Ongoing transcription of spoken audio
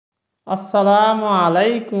Assalamu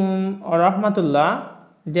alaikum wa rahmatullah.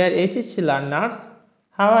 Dear HSC learners,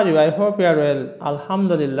 how are you? I hope you are well.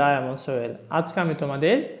 Alhamdulillah, I am also well. আজকে আমি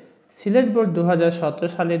তোমাদের Sylhet board 2017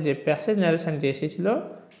 সালে যে passage ন্যারেশনটি এসেছিল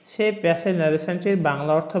সেই passage ন্যারেশনটির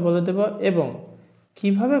Bangla অর্থ বলে দেব এবং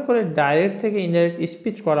কিভাবে করে ডাইরেক্ট থেকে ইনডাইরেক্ট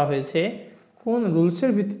স্পিচ করা হয়েছে, কোন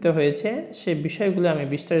রুলসের ভিত্তিতে হয়েছে সেই বিষয়গুলো আমি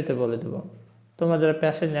বিস্তারিত বলে দেব। তোমরা যারা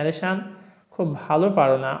প্যাসেজ ন্যারেশন খুব ভালো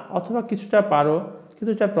পারো না অথবা কিছুটা পারো,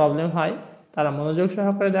 কিছুটা প্রবলেম হয়, তারা মনোযোগ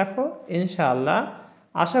সহকারে দেখো, ইনশাআল্লাহ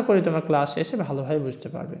আশা করি তোমরা ক্লাসে এসে ভালোভাবে বুঝতে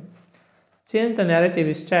পারবে। Change the narrative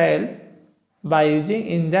style by using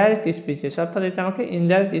indirect speeches, অর্থাৎ এটা আমাকে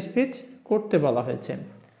ইনডাইরেক্ট স্পিচ করতে বলা হয়েছে।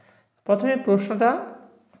 প্রথমে প্রশ্নটা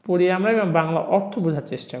পড়ি আমরা এবং বাংলা অর্থ বোঝার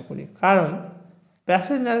চেষ্টা করি, কারণ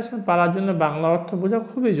প্যাসেজ ন্যারেশন পারার জন্য বাংলা অর্থ বোঝা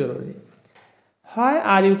খুবই জরুরি। হোয়াই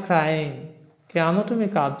আর ইউ ক্রাইং, কেন তুমি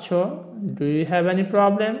কাঁদছো? Do you have any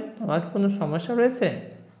problem, তোমার কোনো সমস্যা রয়েছে?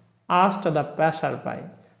 আস্কড দ্য প্যাসার বাই,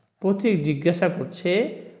 পথিক জিজ্ঞাসা করছে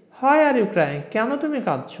হোয়াই আর ইউ ক্রাইং, কেন তুমি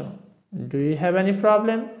কাঁদছো? Do you have any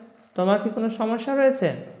problem, তোমার কি কোনো সমস্যা রয়েছে?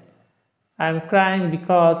 I am crying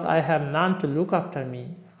because I have naan to look after me,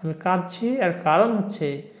 আমি কাঁদছি আর কারণ হচ্ছে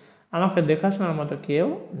আমাকে দেখাশোনার মতো কেউ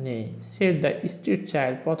নেই। সেড দ্য স্ট্রিট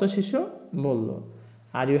চাইল্ড, পথ শিশু বলল।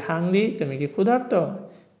 আর ইউ হাংরি, তুমি কি ক্ষুধার্ত?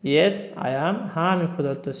 ইয়েস আই অ্যাম, হ্যাঁ আমি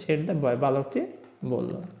ক্ষুধার্ত। সেড দ্য বয়, বালকটি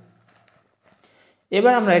বলল।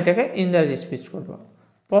 এবার আমরা এটাকে ইনডাইরেক্ট স্পিচ করব।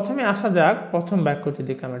 প্রথমে আসা যাক প্রথম বাক্যটির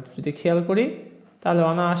দিকে। আমরা যদি খেয়াল করি তাহলে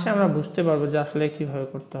অনায়াসে আমরা বুঝতে পারবো যে আসলে কিভাবে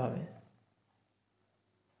করতে হবে।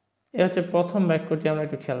 এ হচ্ছে প্রথম বাক্যটি, আমরা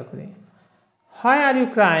একটু খেয়াল করি। হোয়াই আর ইউ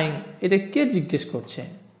ক্রাইং, এটা কে জিজ্ঞেস করছে?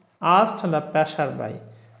 আস্কড দ্য প্যাসার বাই,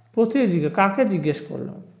 পথিক জিজ্ঞেস, কাকে জিজ্ঞেস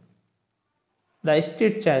করলো? দ্য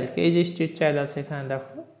স্ট্রিট চাইল্ডকে, এই যে স্ট্রিট চাইল্ড আছে এখানে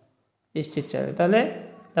দেখো, স্ট্রিট চাইল্ড, তাহলে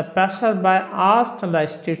the passer by asked the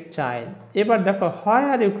street child. এবার দেখো হোয়াই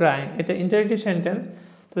আর ইউ ক্রাইং, এটা ইন্টারেক্টিভ সেন্টেন্স,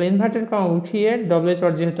 তাহলে ইনভার্টেড কমা উঠিয়ে ডব্লিউ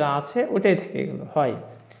ওয়ার্ড যেহেতু আছে ওটাই থেকে গেল হয়।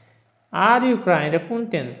 আর ইউ ক্রাইং, এটা কোন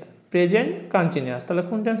টেন্স? প্রেজেন্ট কন্টিনিউয়াস, তাহলে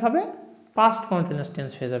কোন টেন্স হবে? পাস্ট কন্টিনিউয়াস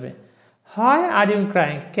টেন্স হয়ে যাবে। হোয়াই আর ইউ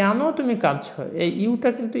ক্রাইং, কেন তুমি কাঁদছো? এই ইউটা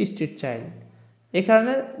কিন্তু স্ট্রিট চাইল্ড, এই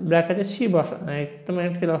কারণে ব্র্যাকেটে সি বসা, তোমার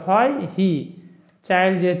হয় হি,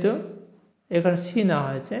 চাইল্ড যেহেতু এখানে সি না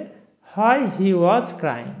হয়েছে, হয় হি ওয়াজ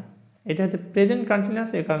ক্রাইং, এটা হচ্ছে প্রেজেন্ট কন্টিনিউয়াস,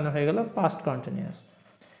 এই কারণে হয়ে গেল past continuous.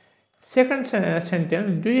 Second sentence,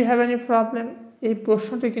 do you have any problem, এই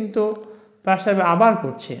প্রশ্নটি কিন্তু প্যাসার আবার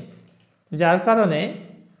করছে, যার কারণে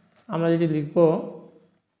আমরা যদি লিখব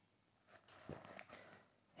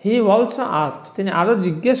হি অলসো আস্কড, তিনি আরও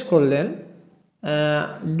জিজ্ঞেস করলেন।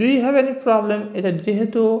 Do you have any problem, এটা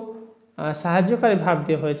যেহেতু সাহায্যকারী ভাব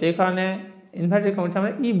দিয়ে হয়েছে এই কারণে ইনভার্টেড কমাতে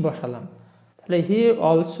আমরা ইফ বসালাম। তাহলে হি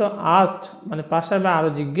অলসো আস্কড মানে পাশার বা আরও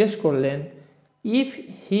জিজ্ঞেস করলেন if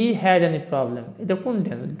he had any problem, এটা কোন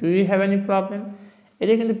tense? Do you have any problem,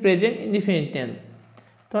 এটা কিন্তু প্রেজেন্ট ইনডিফিনিট টেন্স।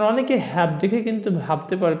 তোমরা অনেকে হ্যাভ দেখে কিন্তু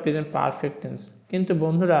ভাবতে পারো প্রেজেন্ট পারফেক্ট টেন্স, কিন্তু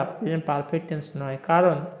বন্ধুরা প্রেজেন্ট পারফেক্ট টেন্স নয়,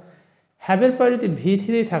 কারণ হ্যাভের পরে যদি ভি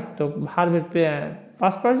থ্রি থাকতো, ভার্বের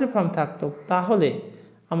পাস্ট পার্টিসিপল ফর্ম থাকতো, তাহলে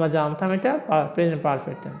আমরা জানতাম এটা প্রেজেন্ট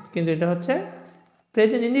পারফেক্ট টেন্স, কিন্তু এটা হচ্ছে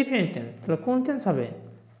প্রেজেন্ট ইনডিফিনিট টেন্স। তাহলে কোন টেন্স হবে?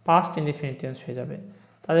 পাস্ট ইনডিফিনিট টেন্স হয়ে যাবে।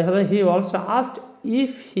 তাহলে হলো he also asked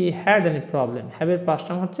if he had any problem, হ্যাভের past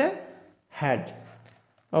form হচ্ছে হ্যাড।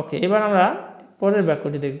 ওকে, এবার আমরা পরের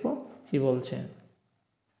বাক্যটি দেখব কি বলছে।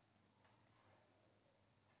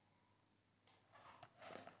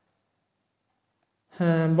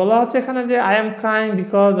 হ্যাঁ, বলা হচ্ছে এখানে যে I am crying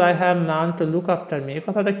because I have naan to look after me, এই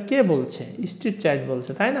কথাটা কে বলছে? স্ট্রিট চাইল্ড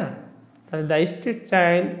বলছে, তাই না? তাহলে দ্য স্ট্রিট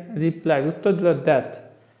চাইল্ড রিপ্লাই, উত্তর দিল দ্যাট,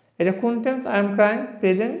 এটা কোন tense? I am crying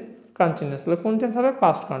present continuous, তাহলে কোন টেন্স হবে?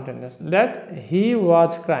 Past continuous. That he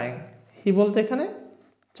was crying, হি বলতে এখানে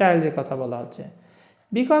চাইল্ডের কথা বলা হচ্ছে।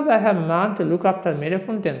 Because I have naan to look after me, এটা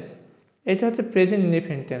কোন টেন্স? এটা হচ্ছে present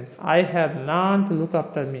indefinite tense. I have naan to look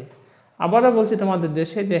after me. আবারও বলছি তোমাদের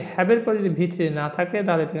দেশে যে হ্যাভের পরে যদি ভি থ্রি না থাকে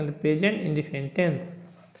তাহলে এটা কিন্তু present indefinite tense.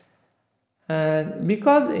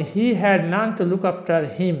 Because he had naan to look after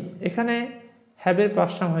him, এখানে হ্যাভের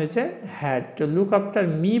পাস্ট ফর্ম হয়েছে had. To look after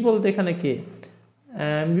me বলতে এখানে কে?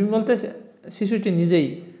 মি বলতে শিশুটি নিজেই,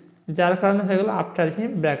 যার কারণে হয়ে গেল আফটার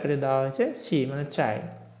হিম ব্র্যাকেটে দেওয়া হয়েছে সি মানে চাইল্ড।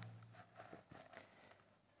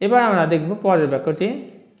 এবার আমরা দেখব পরের বাক্যটি।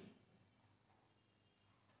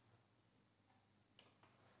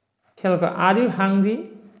 খেয়াল করো, আর ইউ হাংরি,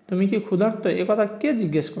 তুমি কি ক্ষুধার্ত, এ কথা কে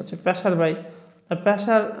জিজ্ঞেস করছে? Passer by,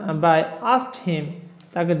 passer by asked হিম,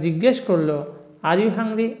 তাকে জিজ্ঞেস করলো আর ইউ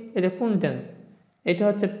হাংরি, এটা কোন টেন্স? এটা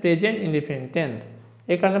হচ্ছে প্রেজেন্ট ইনডিফিনিট টেন্স,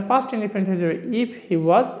 এই কারণে পাস্ট ইনডিফিনিট হয়ে যাবে ইফ হি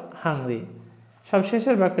ওয়াজ হাংরি। সব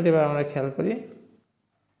শেষের বাক্যটি এবার আমরা খেয়াল করি।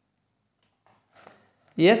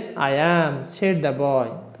 Yes I am said the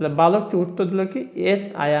boy. তাহলে বালকটি উত্তর দিল কি ইয়েস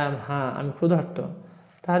আই অ্যাম, হ্যাঁ আমি ক্ষুধার্ত।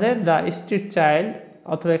 তাহলে দ্য স্ট্রিট চাইল্ড,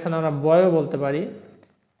 অথবা এখানে আমরা বয়ও বলতে পারি,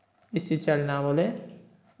 স্ট্রিট চাইল্ড না বলে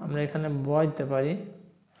আমরা এখানে বয় দিতে পারি।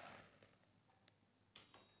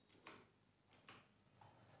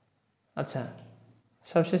 আচ্ছা,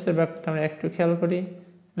 সবশেষের ব্যাপারটা আমরা একটু খেয়াল করি।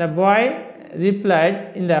 The boy replied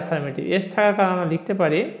in the affirmative. S থাকার কারণে আমরা লিখতে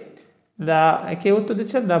পারি দ্য, কে উত্তর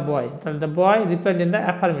দিচ্ছে দ্য বয়, তাহলে the boy replied in the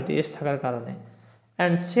affirmative S থাকার কারণে।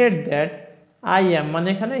 And said that I am, মানে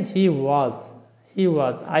এখানে হি ওয়াজ,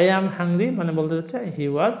 আই অ্যাম হাংরি মানে বলতে চাচ্ছে হি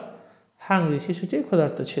ওয়াজ হাংরি, শিশুটি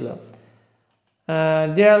ক্ষুধার্ত ছিল।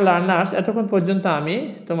 ডিয়ার লার্নার্স, এতক্ষণ পর্যন্ত আমি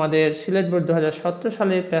তোমাদের সিলেট বোর্ড 2017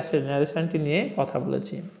 সালের প্যাসেজ ন্যারেশনটি নিয়ে কথা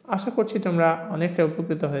বলেছি। আশা করছি তোমরা অনেকটা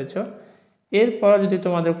উপকৃত হয়েছ। এরপর যদি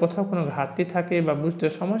তোমাদের কোথাও কোনো ঘাটতি থাকে বা বুঝতে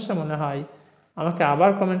সমস্যা মনে হয়, আমাকে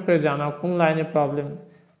আবার কমেন্ট করে জানাও কোন লাইনে প্রবলেম,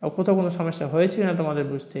 কোথাও কোনো সমস্যা হয়েছে না তোমাদের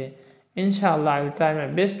বুঝতে। ইনশাআল্লাহ I will try my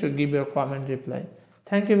best to give your comment reply.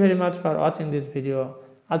 Thank you very much for watching this video.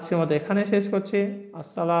 আজকের মতো এখানে শেষ করছি।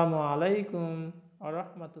 আসসালামু আলাইকুম ওয়া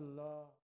রাহমাতুল্লাহ।